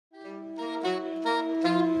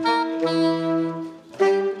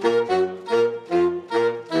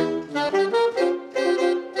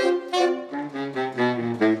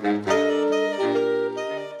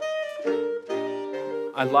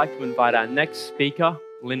I'd like to invite our next speaker,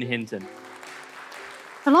 Lynne Hinton.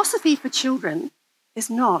 Philosophy for children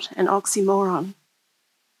is not an oxymoron.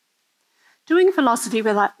 Doing philosophy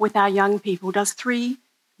with our young people does three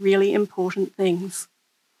really important things.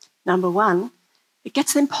 Number one, it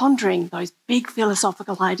gets them pondering those big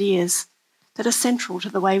philosophical ideas that are central to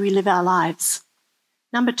the way we live our lives.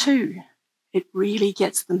 Number two, it really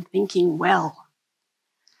gets them thinking well.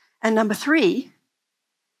 And number three,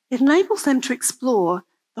 it enables them to explore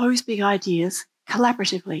those big ideas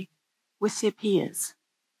collaboratively with their peers.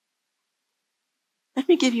 Let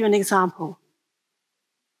me give you an example.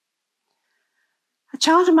 A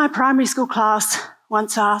child in my primary school class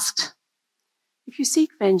once asked, "If you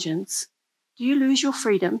seek vengeance, do you lose your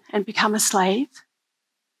freedom and become a slave?"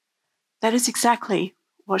 That is exactly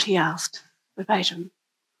what he asked, verbatim.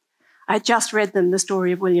 I had just read them the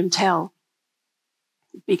story of William Tell.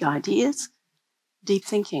 Big ideas, deep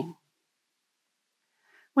thinking.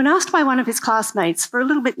 When asked by one of his classmates for a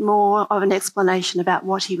little bit more of an explanation about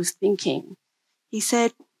what he was thinking, he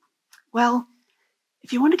said, "Well,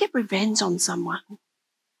 if you want to get revenge on someone,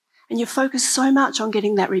 and you focus so much on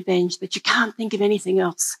getting that revenge that you can't think of anything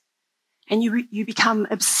else, and you become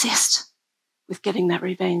obsessed with getting that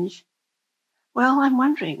revenge, well, I'm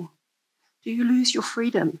wondering, do you lose your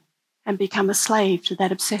freedom and become a slave to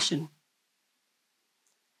that obsession?"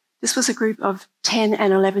 This was a group of 10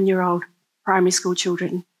 and 11-year-old primary school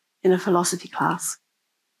children in a philosophy class.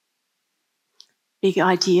 Big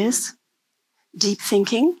ideas, deep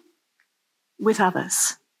thinking with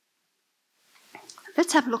others.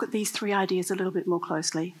 Let's have a look at these three ideas a little bit more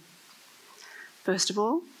closely. First of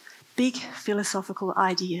all, big philosophical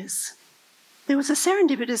ideas. There was a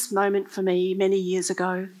serendipitous moment for me many years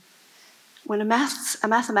ago when a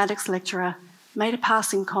mathematics lecturer made a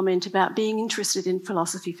passing comment about being interested in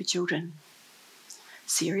philosophy for children.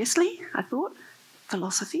 Seriously, I thought,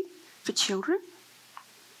 philosophy for children?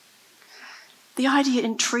 The idea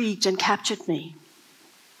intrigued and captured me.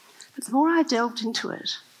 But the more I delved into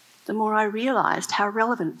it, the more I realised how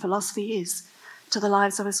relevant philosophy is to the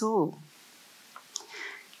lives of us all.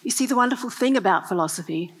 You see, the wonderful thing about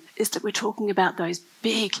philosophy is that we're talking about those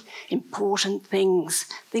big, important things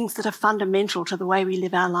that are fundamental to the way we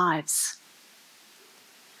live our lives.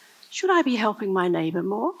 Should I be helping my neighbour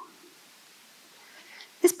more?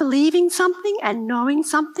 Is believing something and knowing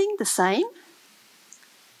something the same?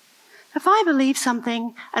 If I believe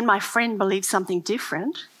something and my friend believes something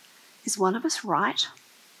different, is one of us right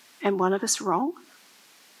and one of us wrong?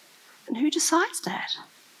 And who decides that?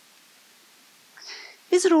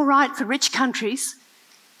 Is it all right for rich countries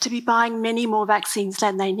to be buying many more vaccines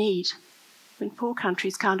than they need when poor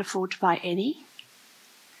countries can't afford to buy any?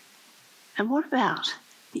 And what about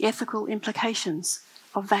the ethical implications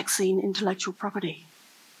of vaccine intellectual property?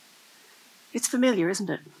 It's familiar, isn't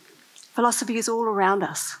it? Philosophy is all around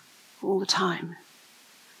us, all the time.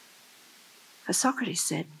 As Socrates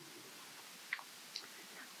said,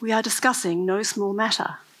 we are discussing no small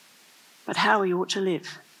matter, but how we ought to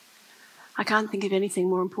live. I can't think of anything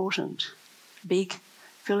more important. Big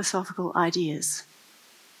philosophical ideas.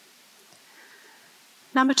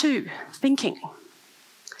 Number two, thinking.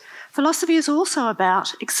 Philosophy is also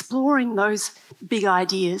about exploring those big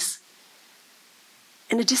ideas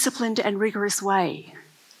in a disciplined and rigorous way,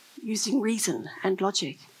 using reason and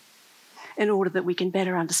logic in order that we can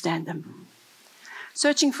better understand them.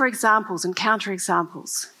 Searching for examples and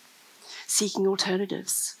counterexamples, seeking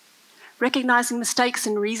alternatives, recognising mistakes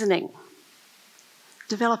in reasoning,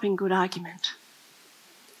 developing good argument.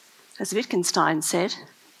 As Wittgenstein said,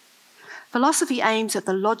 philosophy aims at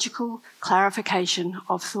the logical clarification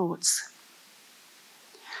of thoughts.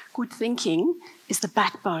 Good thinking is the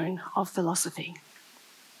backbone of philosophy.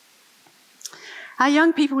 Our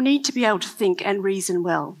young people need to be able to think and reason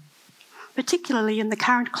well, particularly in the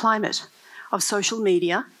current climate of social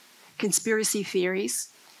media, conspiracy theories,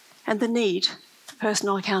 and the need for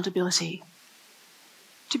personal accountability.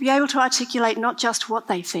 To be able to articulate not just what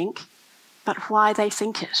they think, but why they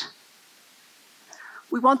think it.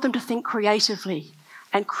 We want them to think creatively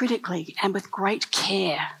and critically and with great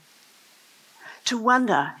care. To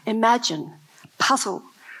wonder, imagine, puzzle,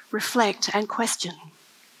 reflect, and question.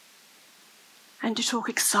 And to talk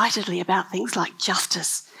excitedly about things like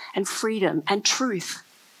justice and freedom and truth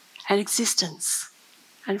and existence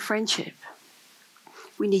and friendship.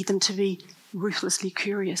 We need them to be ruthlessly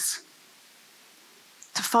curious,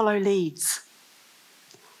 to follow leads,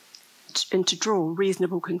 and to draw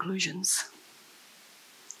reasonable conclusions.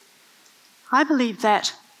 I believe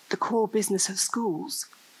that the core business of schools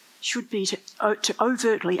should be to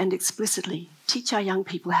overtly and explicitly teach our young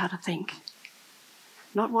people how to think.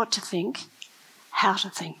 Not what to think, how to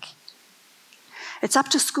think. It's up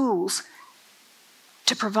to schools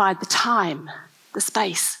to provide the time, the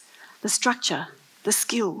space, the structure, the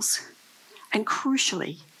skills, and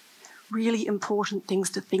crucially, really important things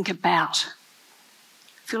to think about,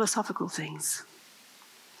 philosophical things.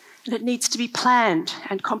 And it needs to be planned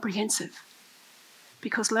and comprehensive,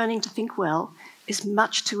 because learning to think well is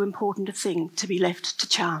much too important a thing to be left to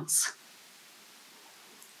chance.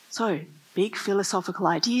 So, big philosophical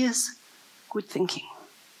ideas, good thinking.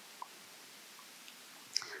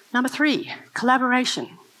 Number 3,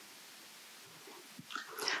 collaboration.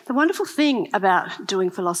 The wonderful thing about doing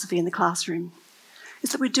philosophy in the classroom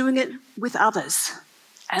is that we're doing it with others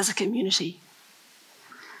as a community.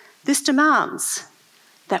 This demands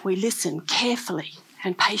that we listen carefully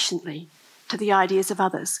and patiently to the ideas of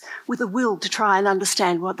others with a will to try and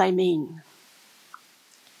understand what they mean,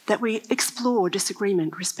 that we explore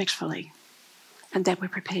disagreement respectfully, and that we're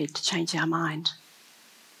prepared to change our mind,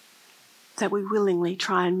 that we willingly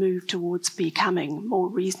try and move towards becoming more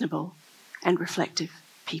reasonable and reflective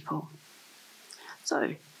people.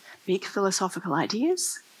 So, big philosophical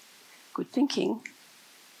ideas, good thinking,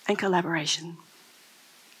 and collaboration.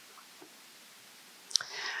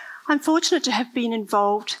 I'm fortunate to have been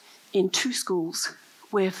involved in 2 schools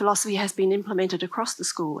where philosophy has been implemented across the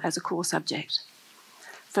school as a core subject.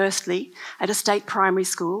 Firstly, at a state primary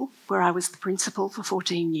school where I was the principal for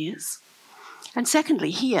 14 years. And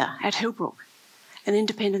secondly, here at Hillbrook, an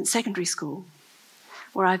independent secondary school,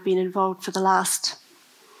 where I've been involved for the last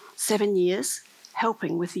 7 years,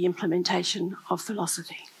 helping with the implementation of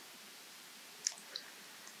philosophy.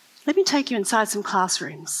 Let me take you inside some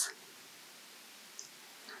classrooms.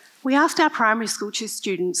 We asked our primary school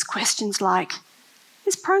students questions like,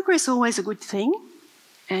 is progress always a good thing?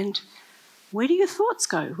 And where do your thoughts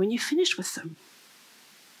go when you finish with them?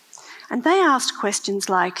 And they asked questions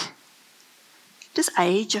like, does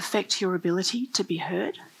age affect your ability to be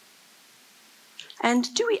heard?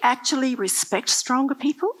 And do we actually respect stronger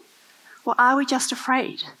people? Or are we just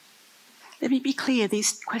afraid? Let me be clear,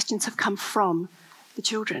 these questions have come from the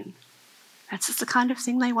children. That's just the kind of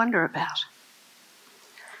thing they wonder about.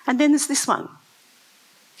 And then there's this one.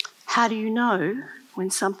 How do you know when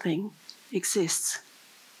something exists?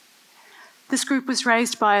 This group was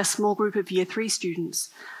raised by a small group of Year 3 students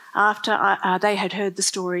after they had heard the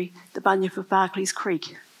story, The Bunyip of Berkeley's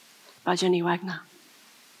Creek, by Jenny Wagner.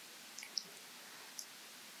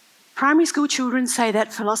 Primary school children say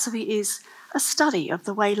that philosophy is a study of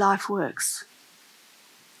the way life works.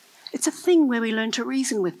 It's a thing where we learn to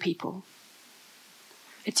reason with people.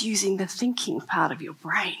 It's using the thinking part of your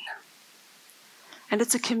brain. And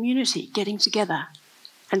it's a community getting together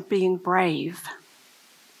and being brave.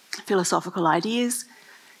 Philosophical ideas,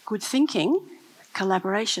 good thinking,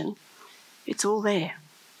 collaboration, it's all there.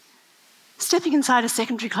 Stepping inside a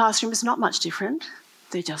secondary classroom is not much different.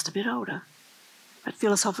 They're just a bit older. But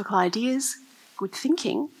philosophical ideas, good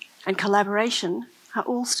thinking, and collaboration are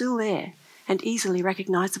all still there and easily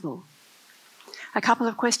recognisable. A couple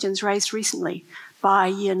of questions raised recently by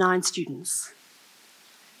Year 9 students.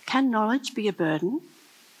 Can knowledge be a burden?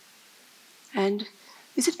 And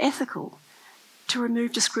is it ethical to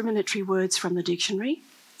remove discriminatory words from the dictionary,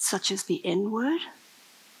 such as the N-word?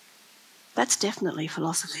 That's definitely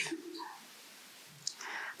philosophy.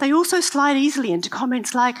 They also slide easily into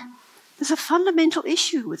comments like, there's a fundamental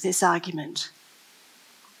issue with this argument.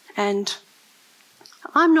 And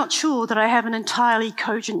I'm not sure that I have an entirely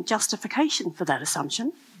cogent justification for that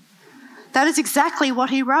assumption. That is exactly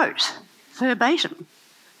what he wrote, verbatim.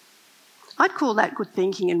 I'd call that good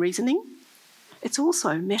thinking and reasoning. It's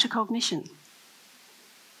also metacognition.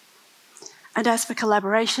 And as for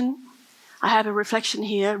collaboration, I have a reflection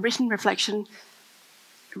here, written reflection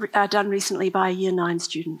done recently by a Year 9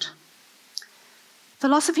 student.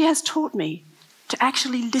 Philosophy has taught me to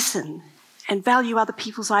actually listen and value other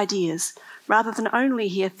people's ideas rather than only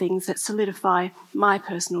hear things that solidify my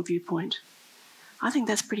personal viewpoint. I think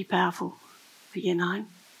that's pretty powerful for Year 9.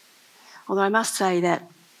 Although I must say that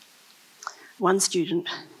one student,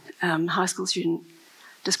 high school student,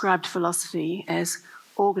 described philosophy as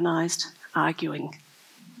organised arguing.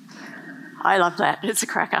 I love that, it's a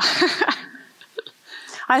cracker.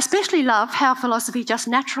 I especially love how philosophy just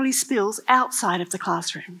naturally spills outside of the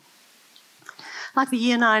classroom. Like the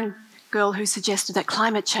Year 9 girl who suggested that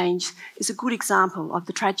climate change is a good example of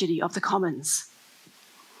the tragedy of the commons.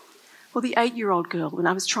 Or the 8-year-old girl, when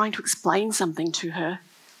I was trying to explain something to her,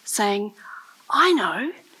 saying, I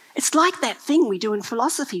know, it's like that thing we do in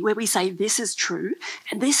philosophy where we say this is true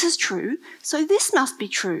and this is true, so this must be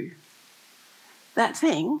true. That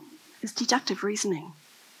thing is deductive reasoning.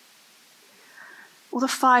 Or the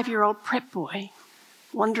 5-year-old prep boy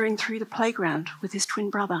wandering through the playground with his twin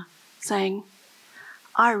brother, saying,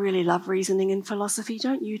 "I really love reasoning and philosophy,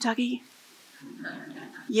 don't you, Dougie?"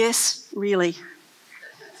 Yes, really.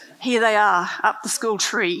 Here they are, up the school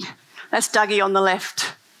tree. That's Dougie on the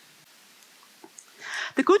left.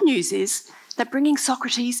 The good news is that bringing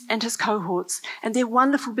Socrates and his cohorts and their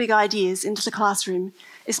wonderful big ideas into the classroom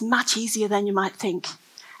is much easier than you might think.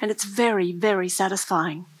 And it's very, very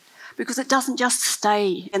satisfying because it doesn't just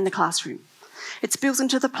stay in the classroom. It spills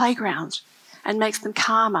into the playground and makes them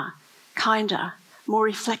calmer, kinder, more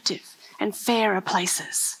reflective and fairer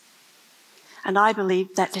places. And I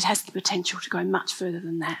believe that it has the potential to go much further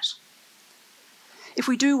than that. If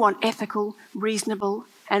we do want ethical, reasonable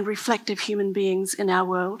and reflective human beings in our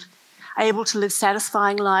world, able to live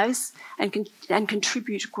satisfying lives and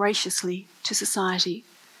contribute graciously to society,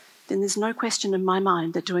 then there's no question in my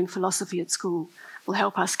mind that doing philosophy at school will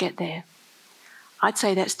help us get there. I'd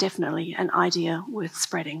say that's definitely an idea worth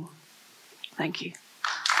spreading. Thank you.